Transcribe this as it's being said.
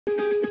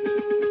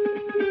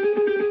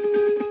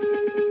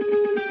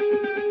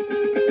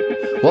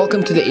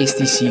Welcome to the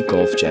SDC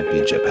Golf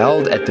Championship,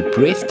 held at the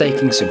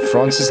breathtaking St.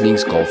 Francis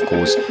Links Golf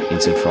Course in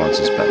St.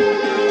 Francis Bay.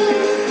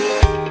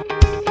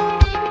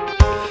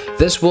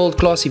 This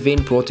world-class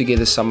event brought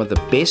together some of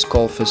the best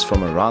golfers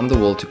from around the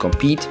world to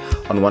compete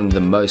on one of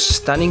the most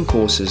stunning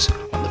courses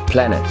on the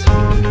planet.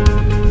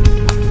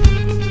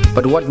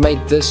 But what made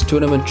this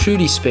tournament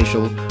truly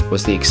special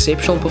was the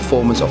exceptional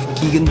performance of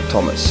Keegan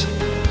Thomas,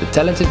 the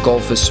talented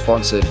golfer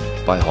sponsored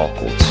by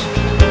Harcourts.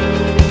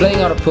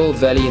 Playing out of Pearl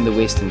Valley in the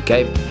Western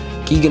Cape,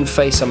 Keegan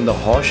faced some of the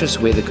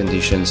harshest weather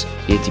conditions,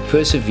 yet he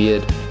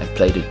persevered and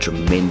played a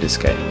tremendous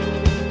game.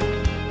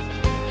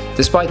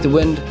 Despite the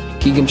wind,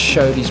 Keegan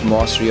showed his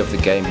mastery of the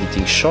game,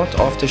 hitting shot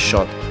after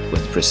shot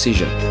with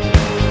precision.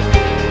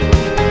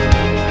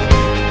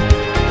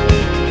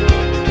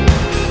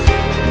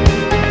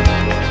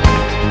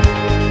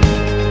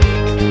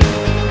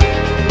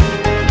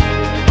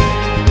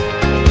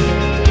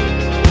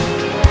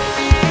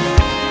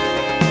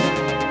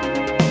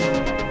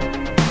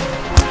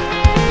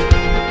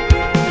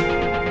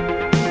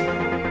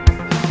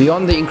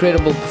 Beyond the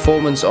incredible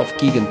performance of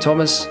Keegan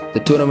Thomas,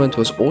 the tournament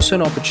was also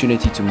an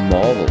opportunity to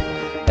marvel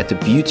at the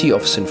beauty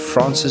of St.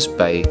 Francis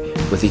Bay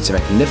with its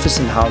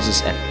magnificent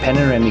houses and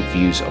panoramic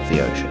views of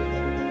the ocean.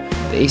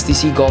 The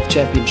SDC Golf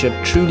Championship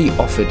truly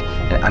offered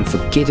an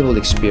unforgettable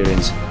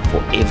experience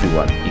for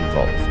everyone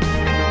involved.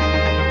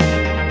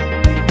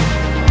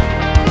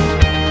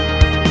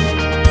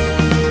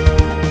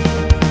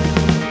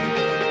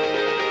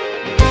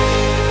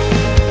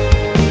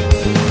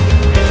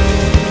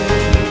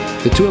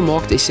 The tour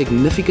marked a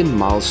significant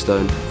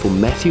milestone for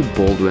Matthew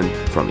Baldwin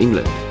from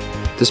England.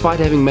 Despite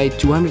having made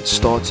 200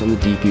 starts on the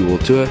DP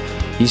World Tour,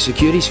 he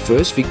secured his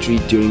first victory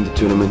during the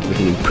tournament with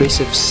an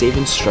impressive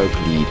 7-stroke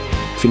lead,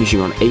 finishing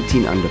on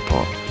 18 under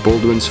par.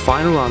 Baldwin's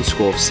final round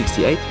score of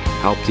 68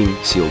 helped him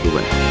seal the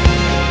win.